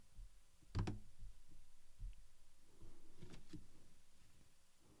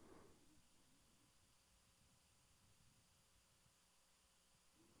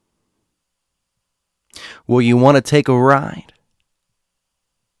Will you want to take a ride?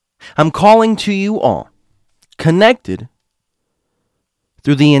 I'm calling to you all, connected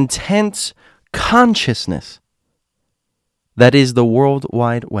through the intense consciousness that is the World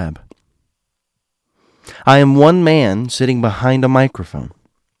Wide Web. I am one man sitting behind a microphone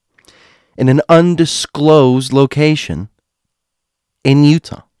in an undisclosed location in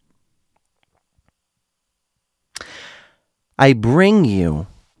Utah. I bring you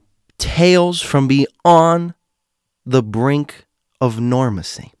tales from beyond the brink of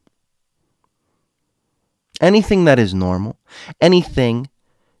normacy. Anything that is normal, anything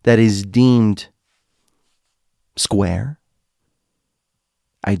that is deemed square,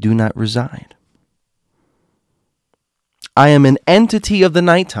 I do not reside. I am an entity of the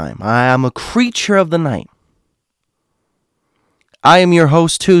nighttime. I am a creature of the night. I am your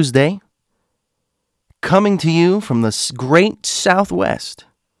host Tuesday, coming to you from the great Southwest.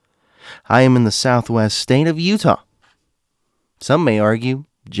 I am in the Southwest state of Utah. Some may argue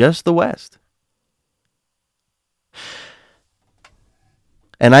just the West.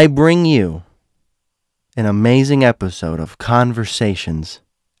 And I bring you an amazing episode of Conversations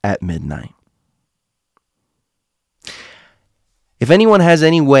at Midnight. If anyone has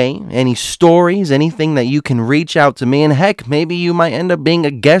any stories, anything that you can reach out to me, and heck, maybe you might end up being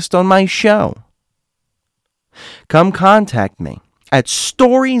a guest on my show, come contact me at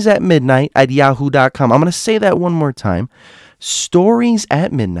storiesatmidnight@yahoo.com. I'm going to say that one more time.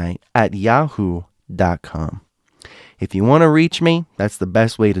 storiesatmidnight@yahoo.com. If you want to reach me, that's the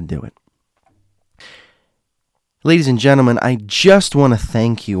best way to do it. Ladies and gentlemen, I just want to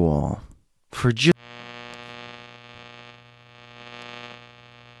thank you all for just...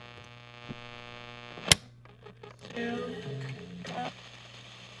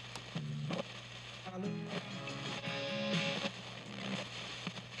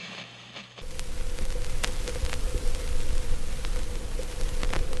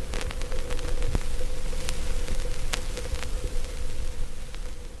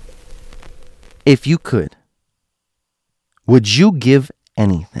 If you could, would you give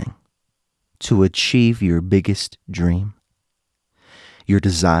anything to achieve your biggest dream, your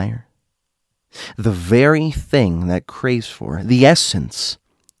desire, the very thing that craves for, the essence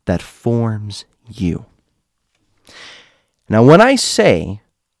that forms you? Now, when I say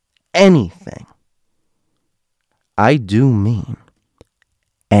anything, I do mean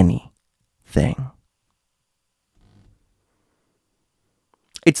anything.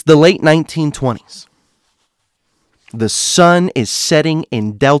 It's the late 1920s. The sun is setting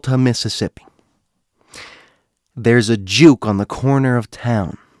in Delta, Mississippi. There's a juke on the corner of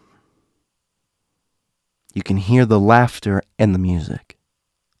town. You can hear the laughter and the music.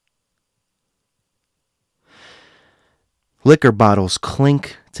 Liquor bottles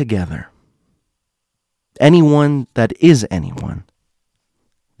clink together. Anyone that is anyone,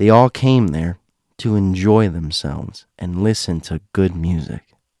 they all came there to enjoy themselves and listen to good music.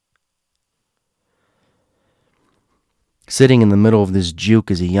 Sitting in the middle of this juke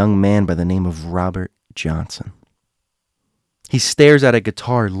is a young man by the name of Robert Johnson. He stares at a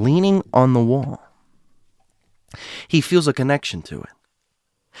guitar leaning on the wall. He feels a connection to it.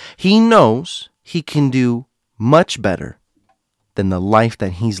 He knows he can do much better than the life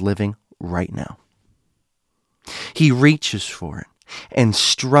that he's living right now. He reaches for it and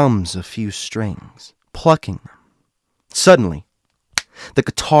strums a few strings, plucking them. Suddenly, the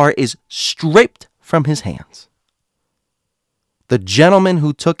guitar is stripped from his hands. The gentleman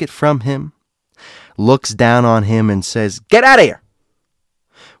who took it from him looks down on him and says, "Get out of here.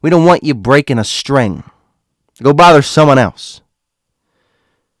 We don't want you breaking a string. Go bother someone else."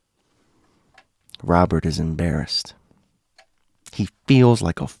 Robert is embarrassed. He feels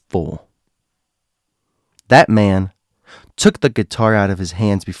like a fool. That man took the guitar out of his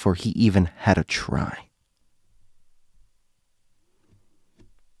hands before he even had a try.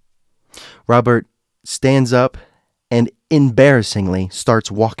 Robert stands up and embarrassingly starts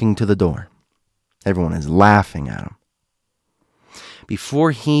walking to the door. Everyone is laughing at him.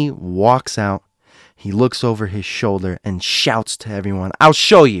 Before he walks out, he looks over his shoulder and shouts to everyone, "I'll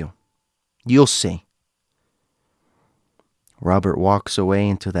show you. You'll see." Robert walks away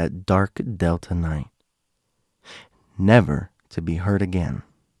into that dark Delta night, never to be heard again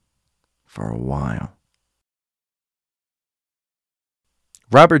for a while.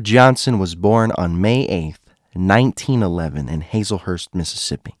 Robert Johnson was born on May 8th, 1911 in Hazelhurst,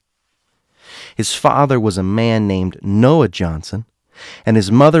 Mississippi. His father was a man named Noah Johnson, and his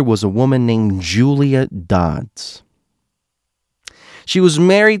mother was a woman named Julia Dodds. She was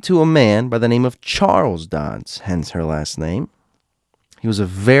married to a man by the name of Charles Dodds, hence her last name. He was a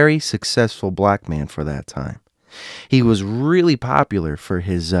very successful black man for that time. He was really popular for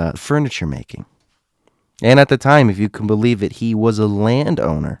his furniture making. And at the time, if you can believe it, he was a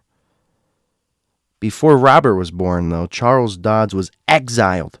landowner. Before Robert was born, though, Charles Dodds was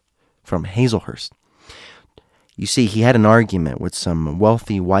exiled from Hazelhurst. You see, he had an argument with some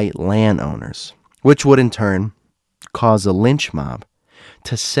wealthy white landowners, which would in turn cause a lynch mob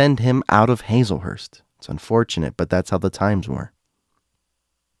to send him out of Hazelhurst. It's unfortunate, but that's how the times were.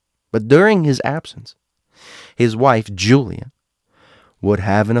 But during his absence, his wife, Julia, would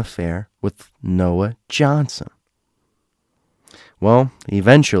have an affair with Noah Johnson. Well,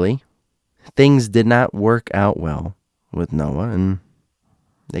 eventually, things did not work out well with Noah, and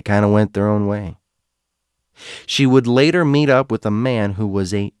they kind of went their own way. She would later meet up with a man who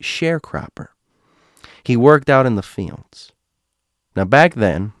was a sharecropper. He worked out in the fields. Now, back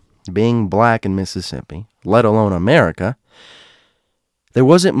then, being black in Mississippi, let alone America, there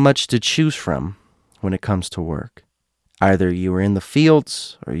wasn't much to choose from when it comes to work. Either you were in the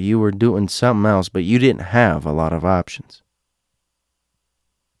fields or you were doing something else, but you didn't have a lot of options.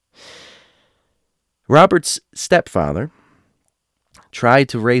 Robert's stepfather tried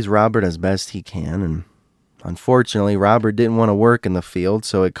to raise Robert as best he can, and unfortunately, Robert didn't want to work in the field,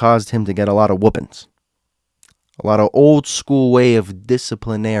 so it caused him to get a lot of whoopings. A lot of old school way of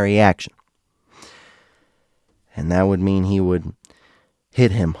disciplinary action. And that would mean he would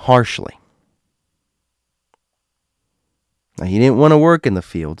hit him harshly. Now, he didn't want to work in the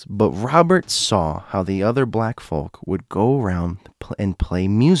fields, but Robert saw how the other black folk would go around and play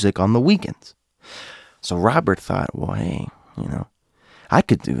music on the weekends. So Robert thought, well, hey, I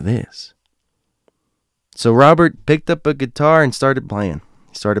could do this. So Robert picked up a guitar and started playing.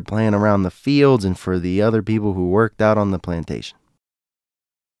 He started playing around the fields and for the other people who worked out on the plantation.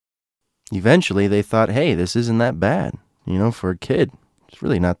 Eventually, they thought, hey, this isn't that bad. For a kid, it's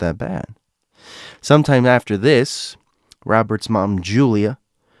really not that bad. Sometime after this, Robert's mom, Julia,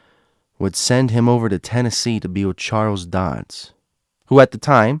 would send him over to Tennessee to be with Charles Dodds, who at the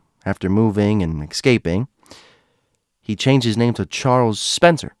time, after moving and escaping, he changed his name to Charles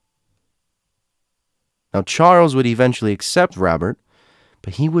Spencer. Now, Charles would eventually accept Robert,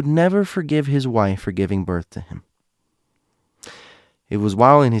 but he would never forgive his wife for giving birth to him. It was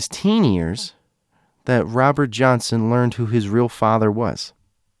while in his teen years that Robert Johnson learned who his real father was.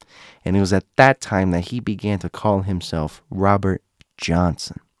 And it was at that time that he began to call himself Robert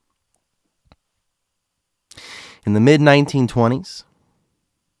Johnson. In the mid-1920s,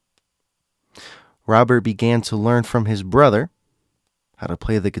 Robert began to learn from his brother how to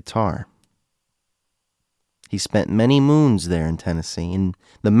play the guitar. He spent many moons there in Tennessee, in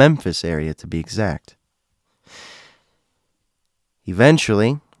the Memphis area to be exact.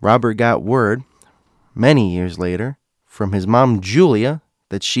 Eventually, Robert got word, many years later, from his mom Julia,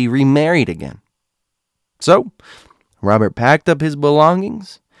 that she remarried again. So, Robert packed up his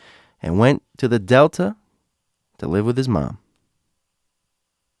belongings and went to the Delta to live with his mom.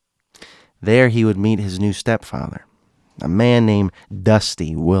 There he would meet his new stepfather, a man named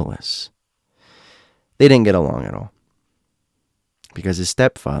Dusty Willis. They didn't get along at all because his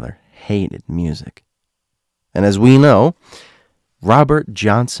stepfather hated music. And as we know, Robert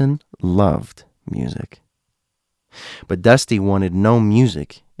Johnson loved music. But Dusty wanted no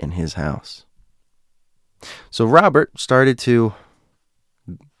music in his house. So Robert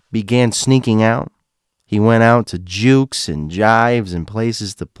began sneaking out. He went out to jukes and jives and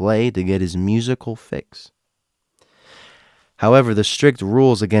places to play to get his musical fix. However, the strict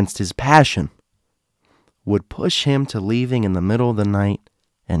rules against his passion would push him to leaving in the middle of the night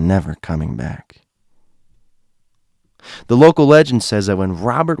and never coming back. The local legend says that when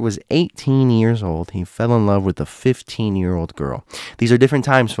Robert was 18 years old, he fell in love with a 15-year-old girl. These are different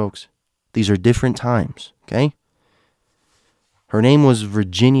times, folks. These are different times, okay? Her name was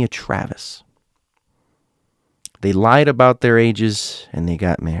Virginia Travis. They lied about their ages and they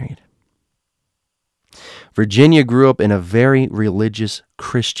got married. Virginia grew up in a very religious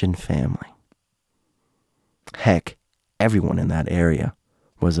Christian family. Heck, everyone in that area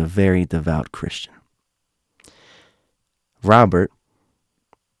was a very devout Christian. Robert,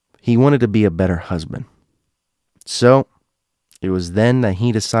 he wanted to be a better husband. So, it was then that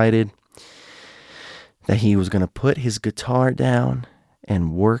he decided that he was going to put his guitar down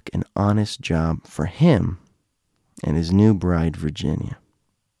and work an honest job for him and his new bride, Virginia.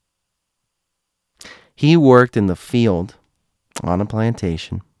 He worked in the field on a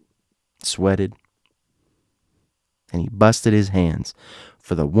plantation, sweated, and he busted his hands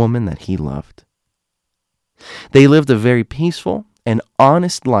for the woman that he loved. They lived a very peaceful and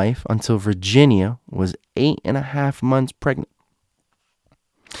honest life until Virginia was 8.5 months pregnant.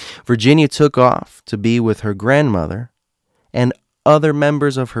 Virginia took off to be with her grandmother and other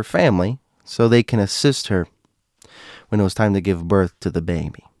members of her family so they can assist her when it was time to give birth to the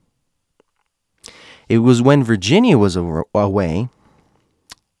baby. It was when Virginia was away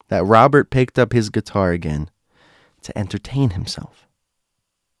that Robert picked up his guitar again to entertain himself.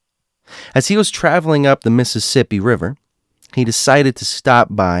 As he was traveling up the Mississippi River, he decided to stop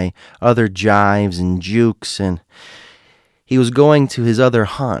by other jives and jukes, and he was going to his other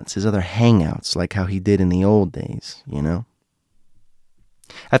haunts, his other hangouts, like how he did in the old days, you know?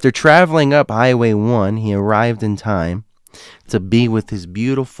 After traveling up Highway 1, he arrived in time to be with his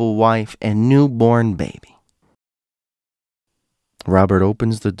beautiful wife and newborn baby. Robert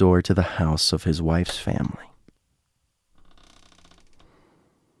opens the door to the house of his wife's family.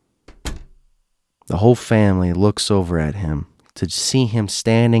 The whole family looks over at him to see him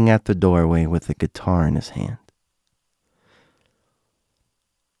standing at the doorway with a guitar in his hand.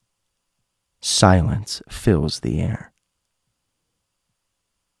 Silence fills the air.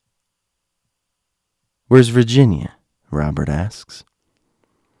 "Where's Virginia?" Robert asks.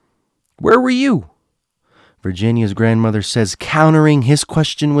 "Where were you?" Virginia's grandmother says, countering his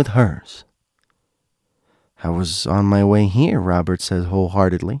question with hers. "I was on my way here," Robert says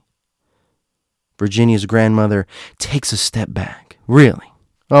wholeheartedly. Virginia's grandmother takes a step back. "Really?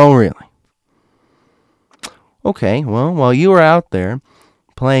 Oh, really? Okay, well, while you were out there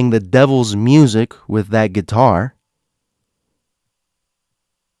playing the devil's music with that guitar,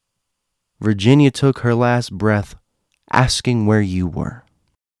 Virginia took her last breath asking where you were."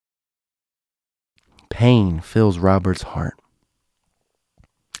 Pain fills Robert's heart.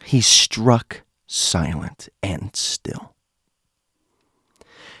 He's struck silent and still.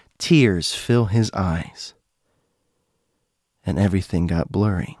 Tears fill his eyes, and everything got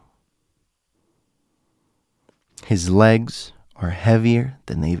blurry. His legs are heavier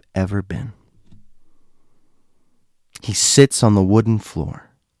than they've ever been. He sits on the wooden floor.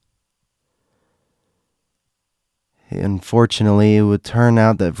 Unfortunately, it would turn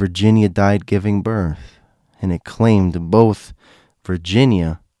out that Virginia died giving birth, and it claimed both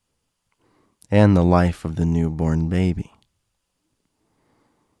Virginia and the life of the newborn baby.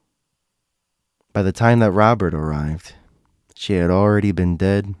 By the time that Robert arrived, she had already been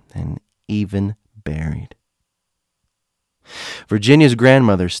dead and even buried. Virginia's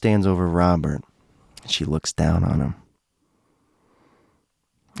grandmother stands over Robert. She looks down on him.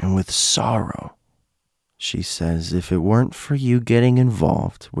 And with sorrow, she says, "If it weren't for you getting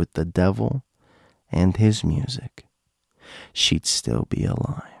involved with the devil and his music, she'd still be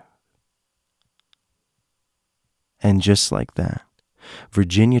alive." And just like that,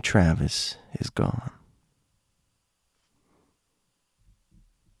 Virginia Travis is gone.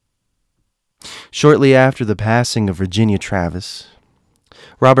 Shortly after the passing of Virginia Travis,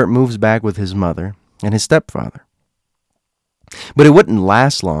 Robert moves back with his mother and his stepfather. But it wouldn't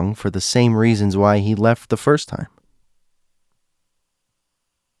last long for the same reasons why he left the first time.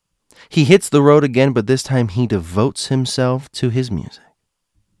 He hits the road again, but this time he devotes himself to his music.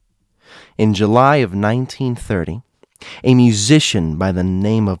 In July of 1930, a musician by the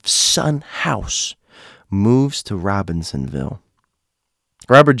name of Son House moves to Robinsonville.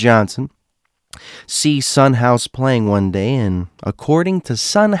 Robert Johnson sees Son House playing one day, and according to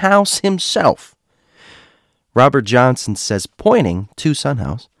Son House himself, Robert Johnson says, pointing to Son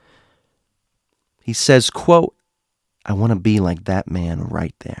House, he says, quote, "I want to be like that man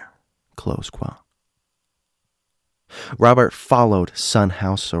right there," close quote. Robert followed Son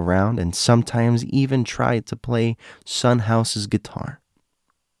House around and sometimes even tried to play Son House's guitar.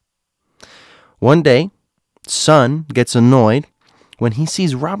 One day, Son gets annoyed when he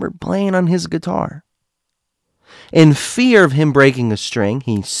sees Robert playing on his guitar. In fear of him breaking a string,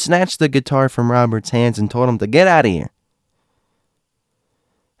 he snatched the guitar from Robert's hands and told him to get out of here.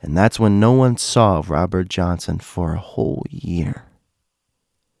 And that's when no one saw Robert Johnson for a whole year.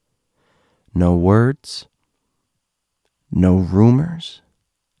 No words, no rumors,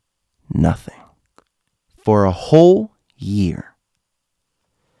 nothing. For a whole year.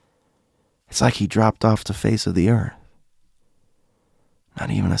 It's like he dropped off the face of the earth. Not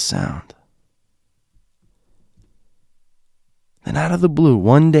even a sound. Then out of the blue,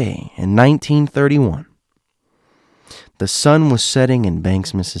 one day in 1931, the sun was setting in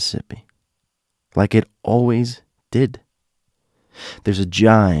Banks, Mississippi, like it always did. There's a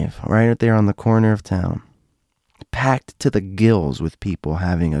jive right there on the corner of town, packed to the gills with people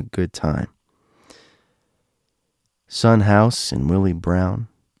having a good time. Son House and Willie Brown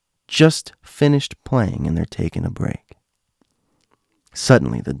just finished playing and they're taking a break.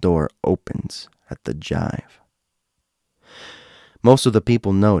 Suddenly the door opens at the jive. Most of the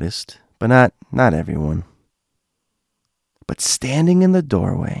people noticed, but not everyone. But standing in the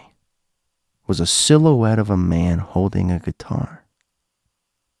doorway was a silhouette of a man holding a guitar.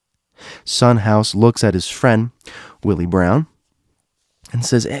 Son House looks at his friend, Willie Brown, and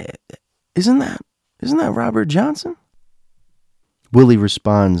says, isn't that Robert Johnson? Willie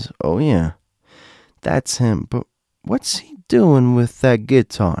responds, oh yeah, that's him, but what's he doing with that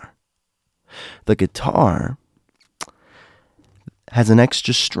guitar? The guitar has an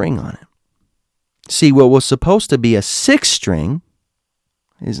extra string on it. See, what was supposed to be a 6-string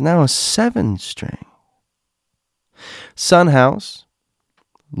is now a 7-string. Son House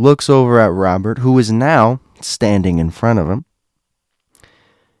looks over at Robert, who is now standing in front of him.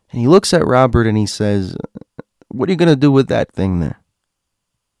 And he looks at Robert and he says, what are you going to do with that thing there?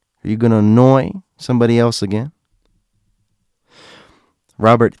 Are you going to annoy somebody else again?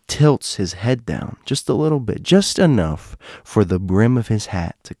 Robert tilts his head down just a little bit, just enough for the brim of his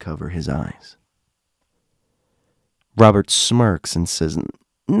hat to cover his eyes. Robert smirks and says,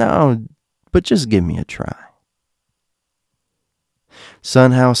 no, but just give me a try.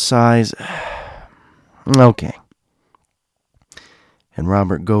 Son House sighs, okay. And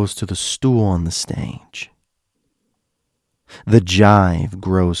Robert goes to the stool on the stage. The jive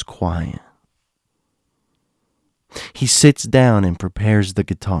grows quiet. He sits down and prepares the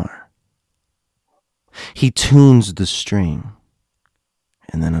guitar. He tunes the string,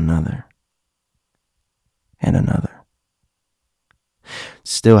 and then another, and another.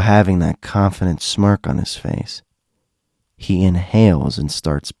 Still having that confident smirk on his face, he inhales and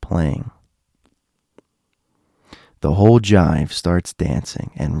starts playing. The whole jive starts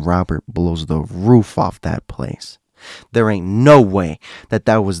dancing, and Robert blows the roof off that place. There ain't no way that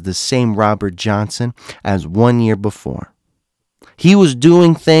was the same Robert Johnson as 1 year before. He was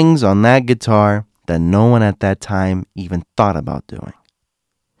doing things on that guitar that no one at that time even thought about doing.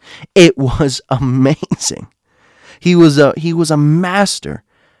 It was amazing. He was a master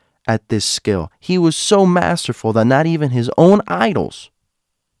at this skill. He was so masterful that not even his own idols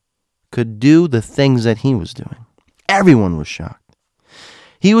could do the things that he was doing. Everyone was shocked.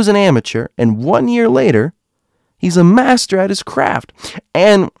 He was an amateur, and 1 year later, he's a master at his craft.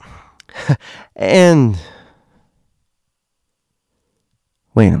 And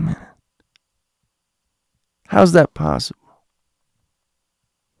wait a minute. How's that possible?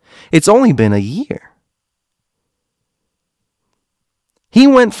 It's only been a year. He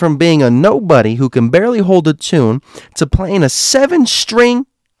went from being a nobody who can barely hold a tune to playing a 7-string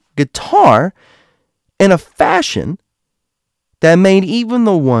guitar in a fashion that made even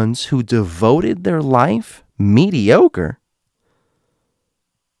the ones who devoted their life mediocre.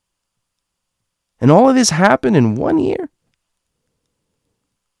 And all of this happened in 1 year?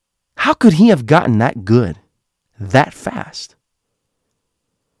 How could he have gotten that good that fast?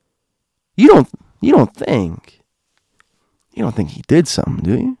 You don't think he did something,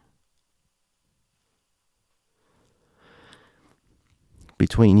 do you?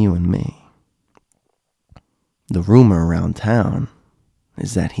 Between you and me, the rumor around town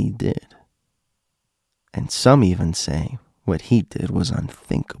is that he did. And some even say what he did was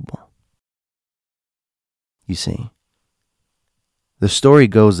unthinkable. You see, the story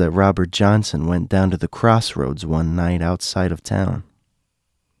goes that Robert Johnson went down to the crossroads one night outside of town.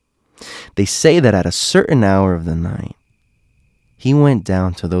 They say that at a certain hour of the night, he went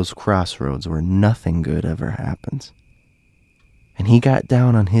down to those crossroads where nothing good ever happens. And he got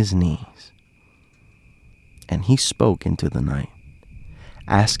down on his knees. And he spoke into the night,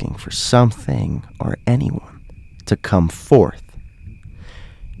 asking for something or anyone to come forth.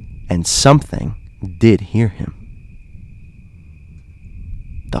 And something did hear him.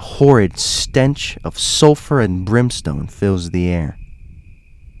 The horrid stench of sulfur and brimstone fills the air.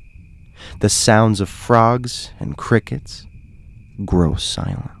 The sounds of frogs and crickets grow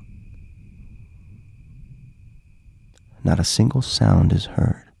silent. Not a single sound is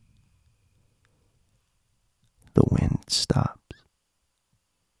heard. The wind stops.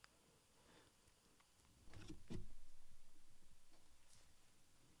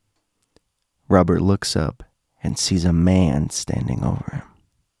 Robert looks up and sees a man standing over him.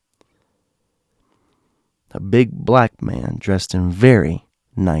 A big black man dressed in very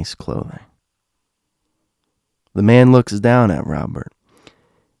nice clothing. The man looks down at Robert,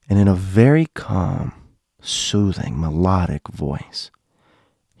 and in a very calm, soothing, melodic voice,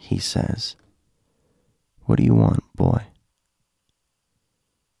 he says, "What do you want, boy?"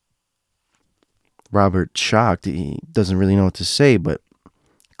 Robert, shocked, he doesn't really know what to say, but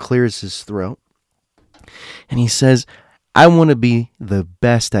clears his throat. And he says, "I want to be the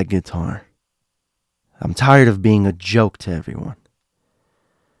best at guitar. I'm tired of being a joke to everyone.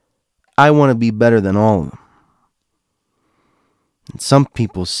 I want to be better than all of them. And some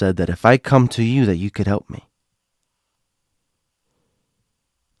people said that if I come to you, that you could help me.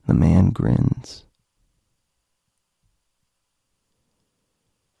 The man grins.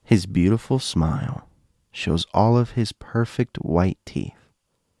 His beautiful smile shows all of his perfect white teeth.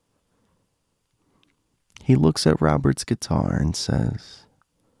 He looks at Robert's guitar and says,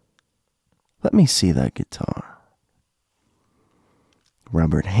 "Let me see that guitar."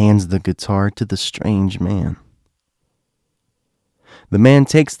 Robert hands the guitar to the strange man. The man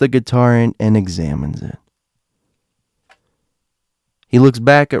takes the guitar and examines it. He looks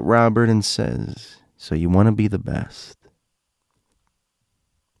back at Robert and says, "So you want to be the best?"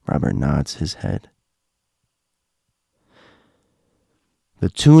 Robert nods his head. The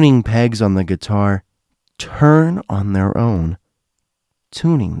tuning pegs on the guitar turn on their own,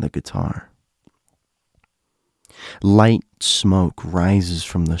 tuning the guitar. Light smoke rises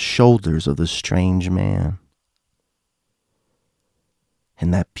from the shoulders of the strange man.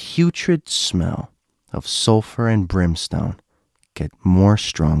 And that putrid smell of sulfur and brimstone get more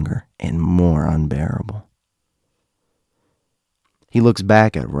stronger and more unbearable. He looks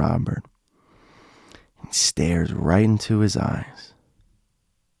back at Robert and stares right into his eyes.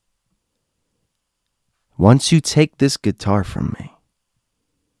 "Once you take this guitar from me,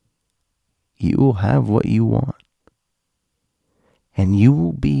 you will have what you want. And you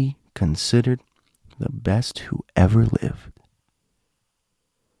will be considered the best who ever lived.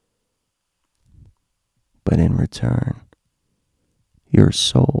 But in return, your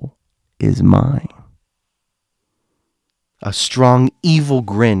soul is mine." A strong, evil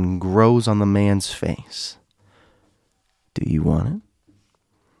grin grows on the man's face. "Do you want it?"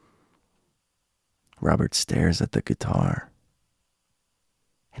 Robert stares at the guitar,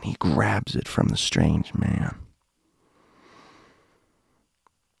 and he grabs it from the strange man.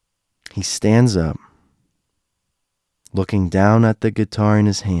 He stands up, looking down at the guitar in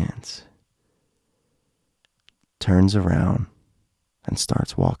his hands, turns around, and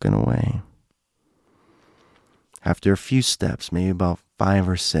starts walking away. After a few steps, maybe about 5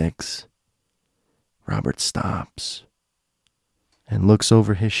 or 6, Robert stops and looks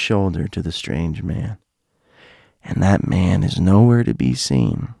over his shoulder to the strange man. And that man is nowhere to be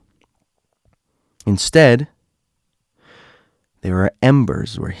seen. Instead, there are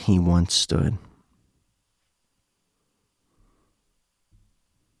embers where he once stood.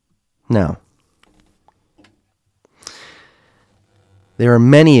 Now, there are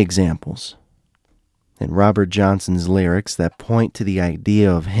many examples in Robert Johnson's lyrics that point to the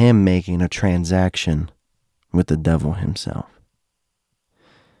idea of him making a transaction with the devil himself.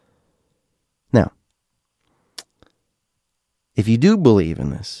 Now, if you do believe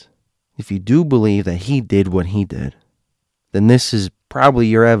in this, if you do believe that he did what he did, then this is probably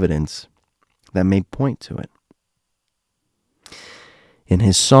your evidence that may point to it. In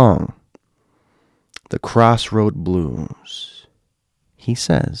his song, "The Crossroad Blues," he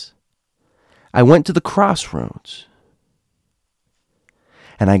says, "I went to the crossroads,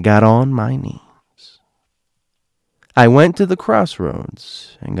 and I got on my knees. I went to the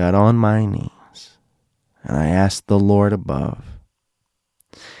crossroads and got on my knees, and I asked the Lord above,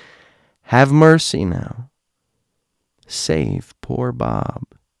 have mercy now. Save poor Bob,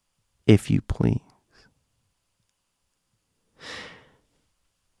 if you please."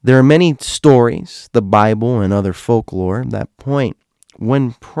 There are many stories, the Bible and other folklore, that point,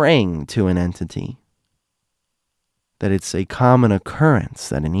 when praying to an entity, that it's a common occurrence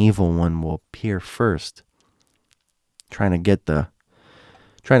that an evil one will appear first, trying to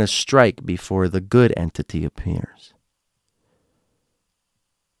strike before the good entity appears.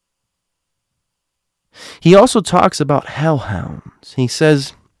 He also talks about hellhounds. He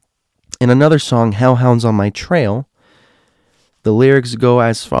says in another song, "Hellhounds on My Trail," the lyrics go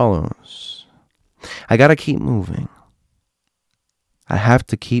as follows: "I gotta keep moving. I have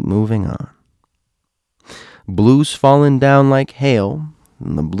to keep moving on. Blues falling down like hail,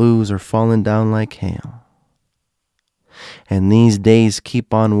 and the blues are falling down like hail. And these days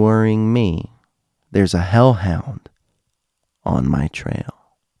keep on worrying me. There's a hellhound on my trail.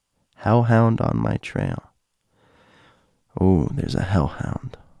 Hellhound on my trail. Oh, there's a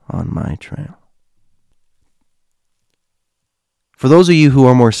hellhound on my trail." For those of you who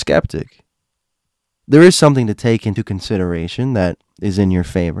are more skeptic, there is something to take into consideration that is in your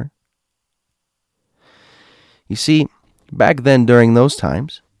favor. You see, back then during those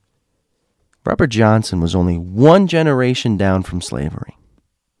times, Robert Johnson was only one generation down from slavery.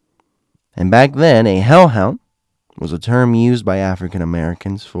 And back then, a hellhound was a term used by African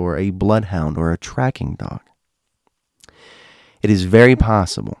Americans for a bloodhound or a tracking dog. It is very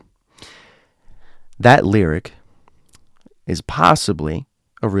possible That lyric is possibly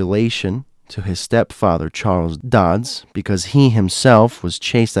a relation to his stepfather, Charles Dodds, because he himself was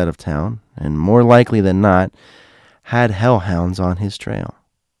chased out of town and more likely than not had hellhounds on his trail.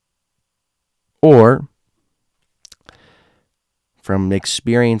 Or from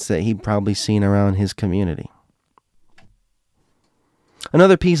experience that he'd probably seen around his community.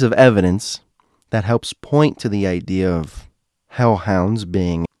 Another piece of evidence that helps point to the idea of hellhounds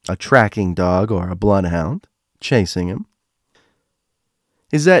being a tracking dog or a bloodhound chasing him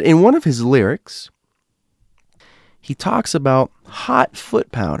is that in one of his lyrics, he talks about hot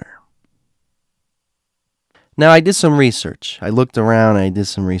foot powder. Now, I did some research. I looked around, I did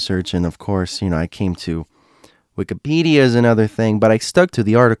some research, and of course, I came to Wikipedia as another thing, but I stuck to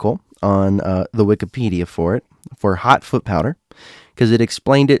the article on the Wikipedia for hot foot powder, because it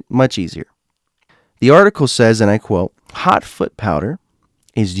explained it much easier. The article says, and I quote, "Hot foot powder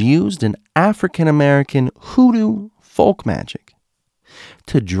is used in African American hoodoo folk magic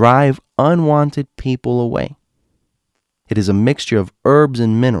to drive unwanted people away. It is a mixture of herbs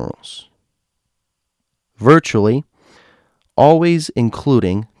and minerals, virtually always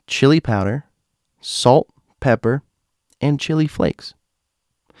including chili powder, salt, pepper, and chili flakes.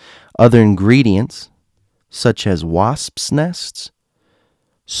 Other ingredients, such as wasps' nests,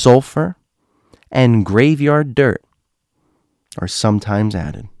 sulfur, and graveyard dirt, are sometimes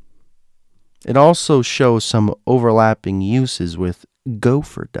added. It also shows some overlapping uses with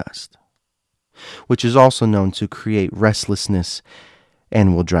gopher dust, which is also known to create restlessness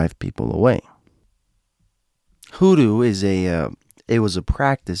and will drive people away." Hoodoo was a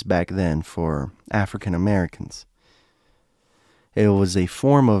practice back then for African Americans. It was a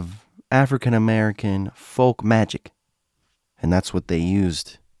form of African American folk magic, and that's what they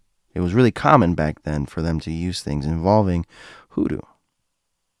used. It was really common back then for them to use things involving hoodoo.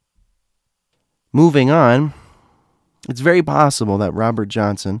 Moving on, it's very possible that Robert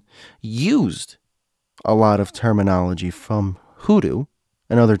Johnson used a lot of terminology from hoodoo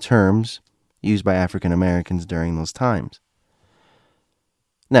and other terms used by African Americans during those times.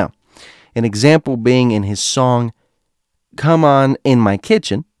 Now, an example being in his song, "Come On in My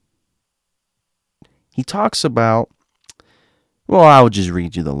Kitchen," he talks about, well, I'll just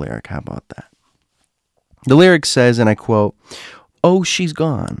read you the lyric. How about that? The lyric says, and I quote, "Oh, she's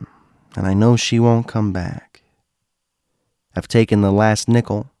gone, and I know she won't come back. I've taken the last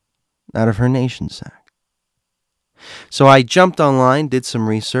nickel out of her nation sack." So I jumped online, did some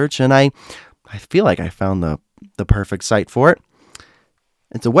research, and I feel like I found the perfect site for it.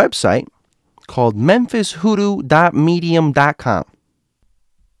 It's a website called memphishoodoo.medium.com.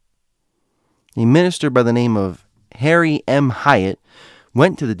 A minister by the name of Harry M. Hyatt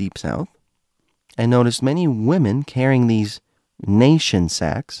went to the Deep South and noticed many women carrying these nation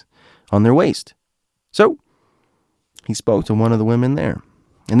sacks on their waist. So he spoke to one of the women there.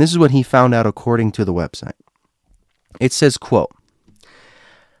 And this is what he found out according to the website. It says, quote,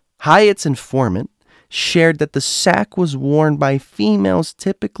 "Hyatt's informant shared that the sack was worn by females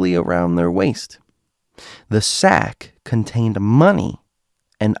typically around their waist. The sack contained money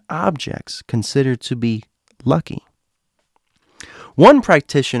and objects considered to be lucky. One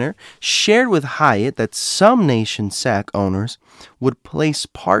practitioner shared with Hyatt that some nation sack owners would place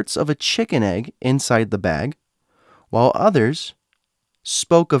parts of a chicken egg inside the bag, while others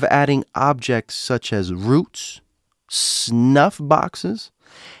spoke of adding objects such as roots, snuff boxes,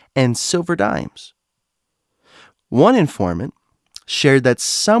 and silver dimes. One informant shared that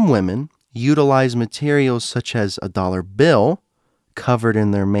some women utilize materials such as a dollar bill covered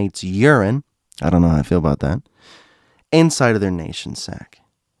in their mate's urine, I don't know how I feel about that, inside of their nation sack.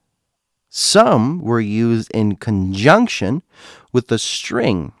 Some were used in conjunction with a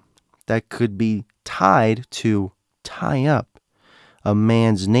string that could be tied to tie up a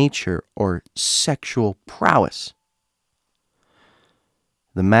man's nature or sexual prowess.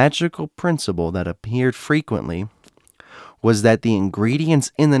 The magical principle that appeared frequently was that the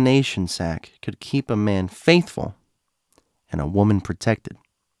ingredients in the nation sack could keep a man faithful and a woman protected.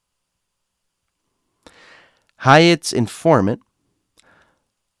 Hyatt's informant,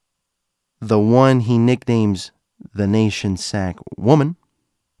 the one he nicknames the nation sack woman,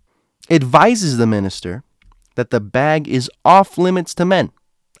 advises the minister that the bag is off limits to men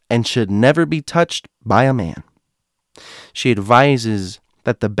and should never be touched by a man. She advises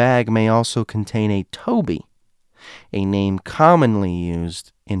that the bag may also contain a toby, a name commonly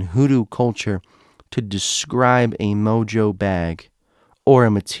used in hoodoo culture to describe a mojo bag or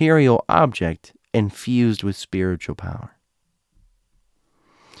a material object infused with spiritual power.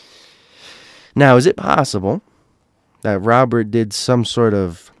 Now, is it possible that Robert did some sort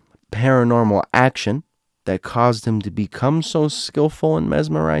of paranormal action that caused him to become so skillful and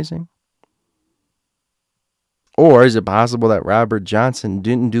mesmerizing? Or is it possible that Robert Johnson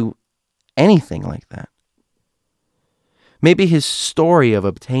didn't do anything like that? Maybe his story of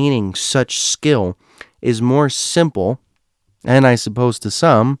obtaining such skill is more simple, and I suppose to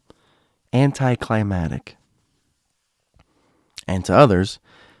some, anticlimactic. And to others,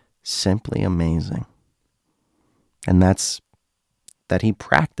 simply amazing. And that's that he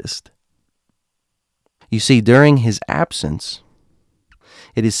practiced. You see, during his absence,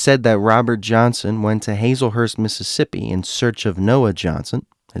 it is said that Robert Johnson went to Hazelhurst, Mississippi in search of Noah Johnson,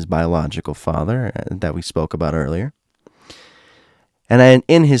 his biological father that we spoke about earlier. And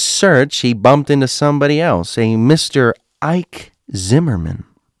in his search, he bumped into somebody else, a Mr. Ike Zimmerman.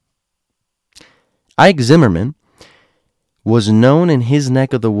 Ike Zimmerman was known in his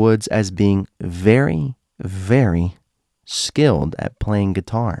neck of the woods as being very, very skilled at playing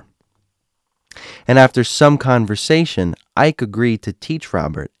guitar. And after some conversation, Ike agreed to teach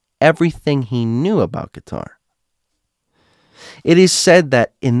Robert everything he knew about guitar. It is said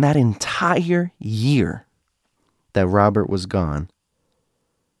that in that entire year that Robert was gone,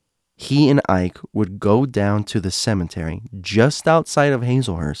 he and Ike would go down to the cemetery just outside of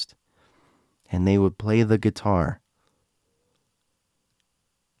Hazelhurst, and they would play the guitar.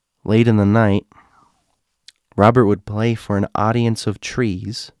 Late in the night, Robert would play for an audience of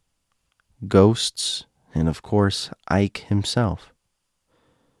trees, ghosts, and of course, Ike himself.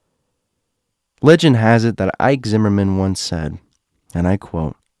 Legend has it that Ike Zimmerman once said, and I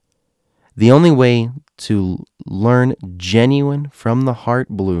quote, "The only way to learn genuine from the heart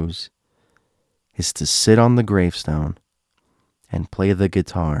blues is to sit on the gravestone and play the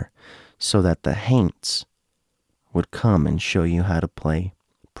guitar so that the haints would come and show you how to play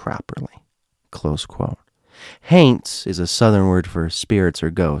properly." Close quote. Haints is a southern word for spirits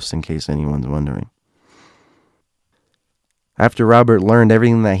or ghosts, in case anyone's wondering. After Robert learned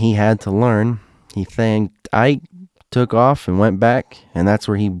everything that he had to learn, he thanked Ike, took off, and went back, and that's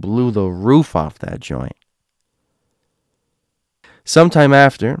where he blew the roof off that joint. Sometime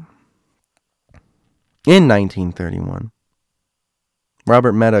after, in 1931,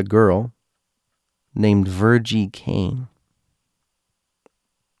 Robert met a girl named Virgie Kane.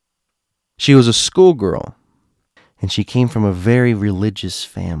 She was a schoolgirl, and she came from a very religious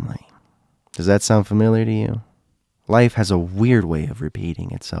family. Does that sound familiar to you? Life has a weird way of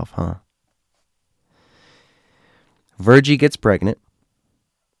repeating itself, huh? Virgie gets pregnant,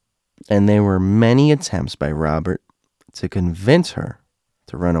 and there were many attempts by Robert to convince her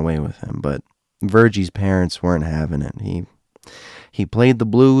to run away with him, but Virgie's parents weren't having it. He played the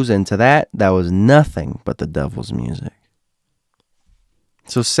blues, and to that was nothing but the devil's music.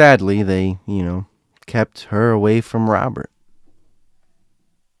 So sadly, they, kept her away from Robert.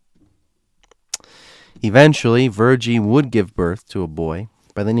 Eventually, Virgie would give birth to a boy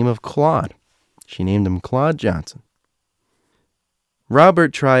by the name of Claude. She named him Claude Johnson.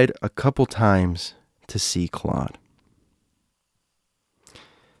 Robert tried a couple times to see Claude.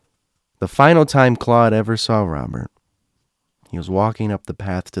 The final time Claude ever saw Robert, he was walking up the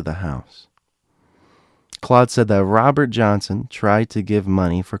path to the house. Claude said that Robert Johnson tried to give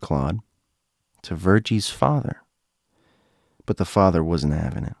money for Claude to Virgie's father, but the father wasn't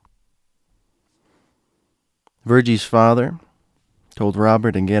having it. Virgie's father told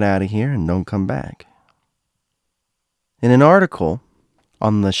Robert to get out of here and don't come back. In an article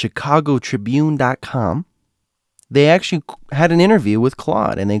on the ChicagoTribune.com, they actually had an interview with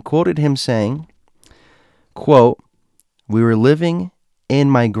Claude, and they quoted him saying, quote, "We were living in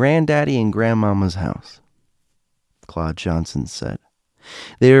my granddaddy and grandmama's house," Claude Johnson said.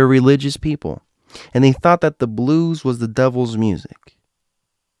 "They were religious people, and they thought that the blues was the devil's music.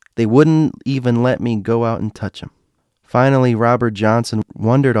 They wouldn't even let me go out and touch him. Finally, Robert Johnson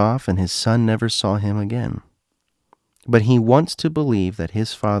wandered off, and his son never saw him again. But he wants to believe that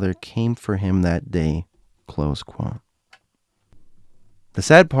his father came for him that day," close quote. The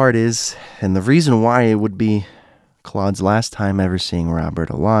sad part is, and the reason why it would be Claude's last time ever seeing Robert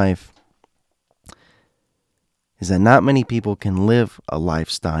alive, is that not many people can live a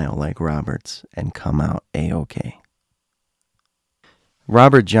lifestyle like Robert's and come out A-OK.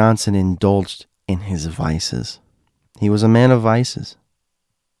 Robert Johnson indulged in his vices. He was a man of vices.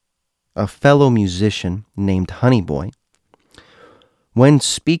 A fellow musician named Honey Boy, when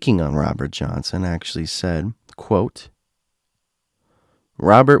speaking on Robert Johnson, actually said, quote,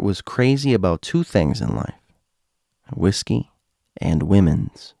 "Robert was crazy about two things in life, whiskey and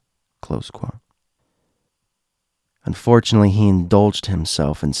women's," close quote. Unfortunately, he indulged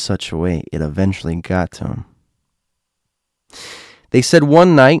himself in such a way it eventually got to him. They said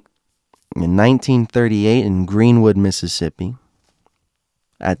one night In 1938 in Greenwood, Mississippi,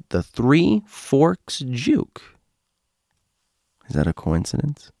 at the Three Forks Juke. Is that a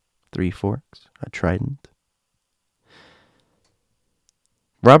coincidence? Three Forks? A trident?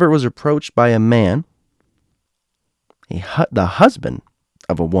 Robert was approached by a man, the husband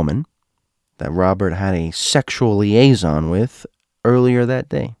of a woman that Robert had a sexual liaison with earlier that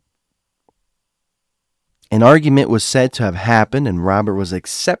day. An argument was said to have happened, and Robert was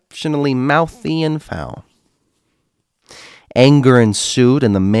exceptionally mouthy and foul. Anger ensued,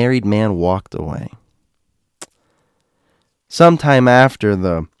 and the married man walked away. Sometime after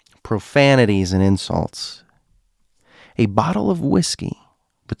the profanities and insults, a bottle of whiskey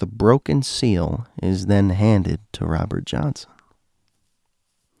with a broken seal is then handed to Robert Johnson.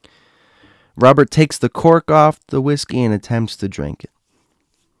 Robert takes the cork off the whiskey and attempts to drink it.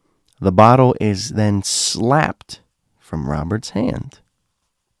 The bottle is then slapped from Robert's hand.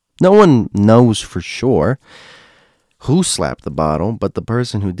 No one knows for sure who slapped the bottle, but the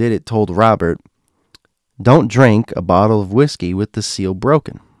person who did it told Robert, "Don't drink a bottle of whiskey with the seal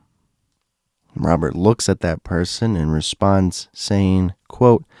broken." Robert looks at that person and responds saying,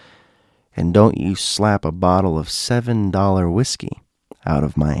 quote, "And don't you slap a bottle of $7 whiskey out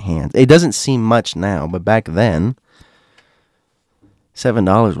of my hand." It doesn't seem much now, but back then,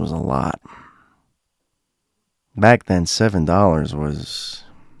 $7 was a lot. Back then, $7 was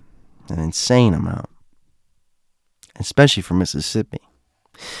an insane amount, especially for Mississippi.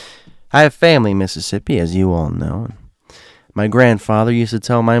 I have family in Mississippi, as you all know. My grandfather used to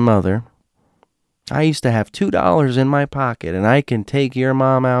tell my mother, "I used to have $2 in my pocket, and I can take your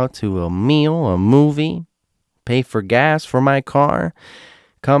mom out to a meal, a movie, pay for gas for my car,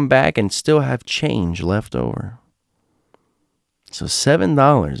 come back, and still have change left over." So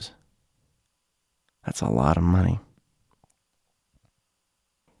 $7, that's a lot of money.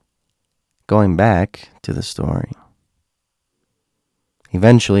 Going back to the story,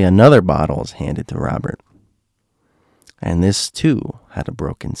 eventually another bottle is handed to Robert, and this too had a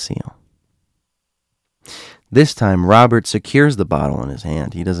broken seal. This time, Robert secures the bottle in his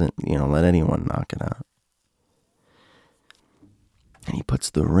hand. He doesn't, let anyone knock it out. And he puts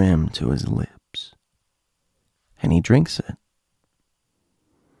the rim to his lips, and he drinks it.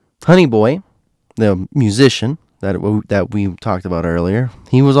 Honey Boy, the musician that we talked about earlier,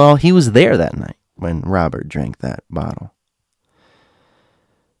 he was there that night when Robert drank that bottle.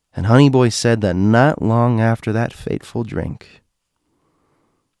 And Honey Boy said that not long after that fateful drink,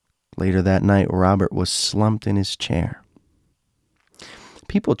 later that night, Robert was slumped in his chair.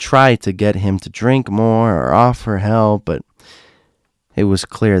 People tried to get him to drink more or offer help, but it was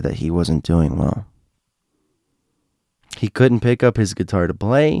clear that he wasn't doing well. He couldn't pick up his guitar to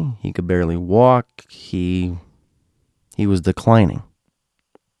play. He could barely walk. He was declining.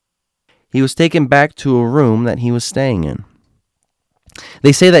 He was taken back to a room that he was staying in.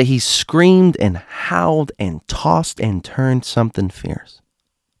 They say that he screamed and howled and tossed and turned something fierce.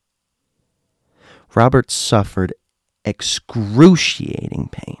 Robert suffered excruciating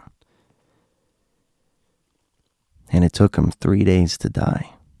pain, and it took him 3 days to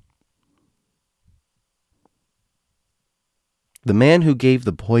die. The man who gave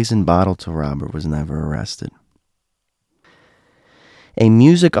the poison bottle to Robert was never arrested. A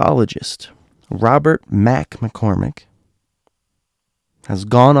musicologist, Robert Mack McCormick, has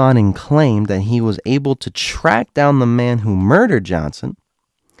gone on and claimed that he was able to track down the man who murdered Johnson,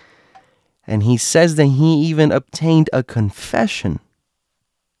 and he says that he even obtained a confession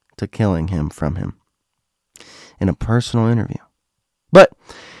to killing him from him in a personal interview. But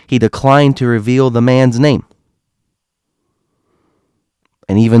he declined to reveal the man's name.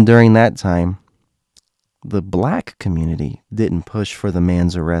 And even during that time, the black community didn't push for the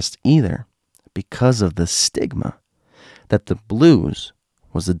man's arrest either because of the stigma that the blues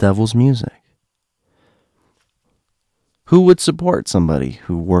was the devil's music. Who would support somebody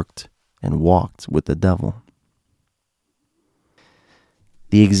who worked and walked with the devil?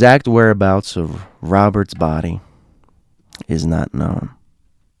 The exact whereabouts of Robert's body is not known,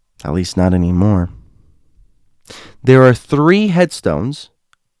 at least not anymore. There are 3 headstones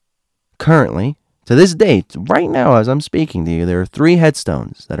currently, to this date, right now as I'm speaking to you, there are 3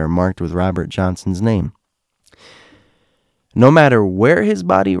 headstones that are marked with Robert Johnson's name. No matter where his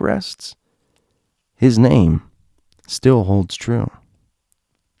body rests, his name still holds true.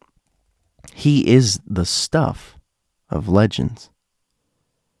 He is the stuff of legends.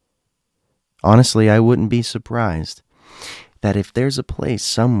 Honestly, I wouldn't be surprised that if there's a place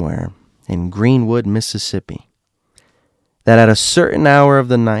somewhere in Greenwood, Mississippi, that at a certain hour of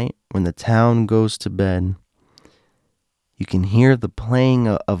the night, when the town goes to bed, You can hear the playing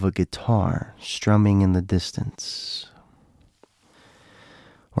of a guitar strumming in the distance.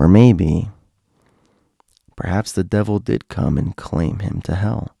 Or maybe, perhaps the devil did come and claim him to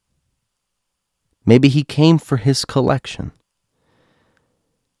hell. Maybe he came for his collection.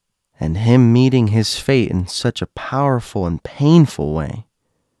 And him meeting his fate in such a powerful and painful way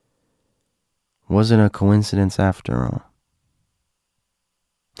wasn't a coincidence after all.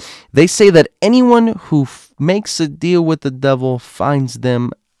 They say that anyone who makes a deal with the devil finds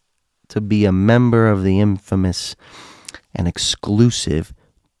them to be a member of the infamous and exclusive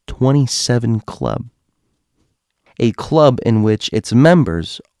 27 Club. A club in which its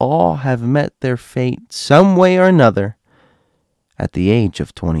members all have met their fate some way or another at the age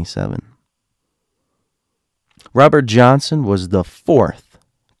of 27. Robert Johnson was the fourth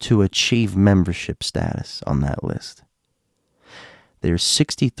to achieve membership status on that list. There's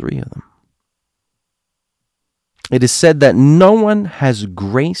 63 of them. It is said that no one has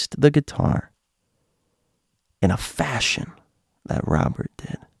graced the guitar in a fashion that Robert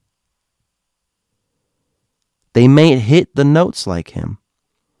did. They may hit the notes like him,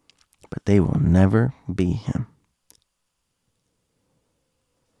 but they will never be him.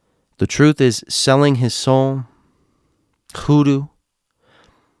 The truth is, selling his soul, hoodoo,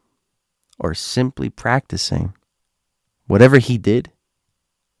 or simply practicing, whatever he did,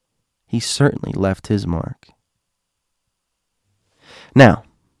 he certainly left his mark. Now,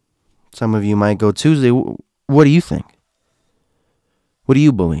 some of you might go, Tuesday, what do you think? What do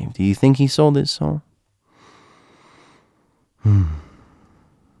you believe? Do you think he sold his soul? I'm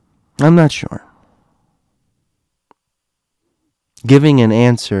not sure. Giving an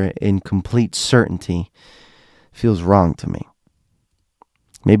answer in complete certainty feels wrong to me.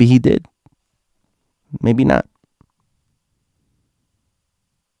 Maybe he did. Maybe not.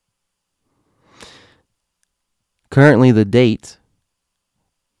 Currently, the date,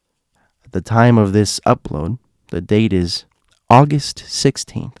 at the time of this upload, the date is August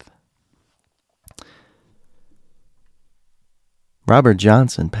 16th. Robert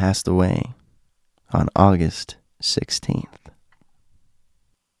Johnson passed away on August 16th.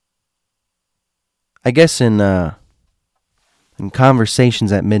 I guess in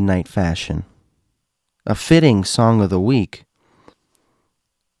Conversations at Midnight fashion, a fitting song of the week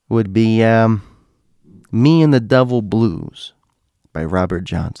would be Me and the Devil Blues by Robert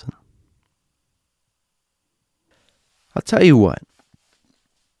Johnson. I'll tell you what.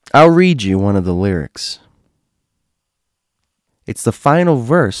 I'll read you one of the lyrics. It's the final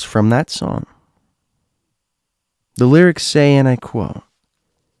verse from that song. The lyrics say, and I quote,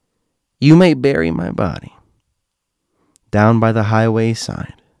 "You may bury my body down by the highway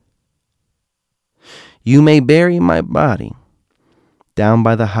side. You may bury my body down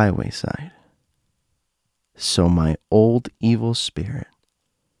by the highway side, so my old evil spirit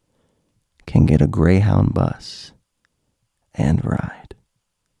can get a Greyhound bus and ride."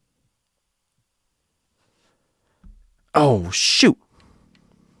 Oh, shoot.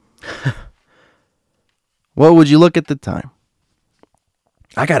 What would you look at the time?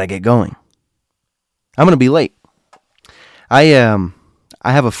 I gotta get going. I'm gonna be late. I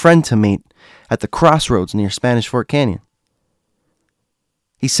have a friend to meet at the crossroads near Spanish Fort Canyon.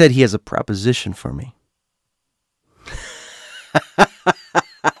 He said he has a proposition for me.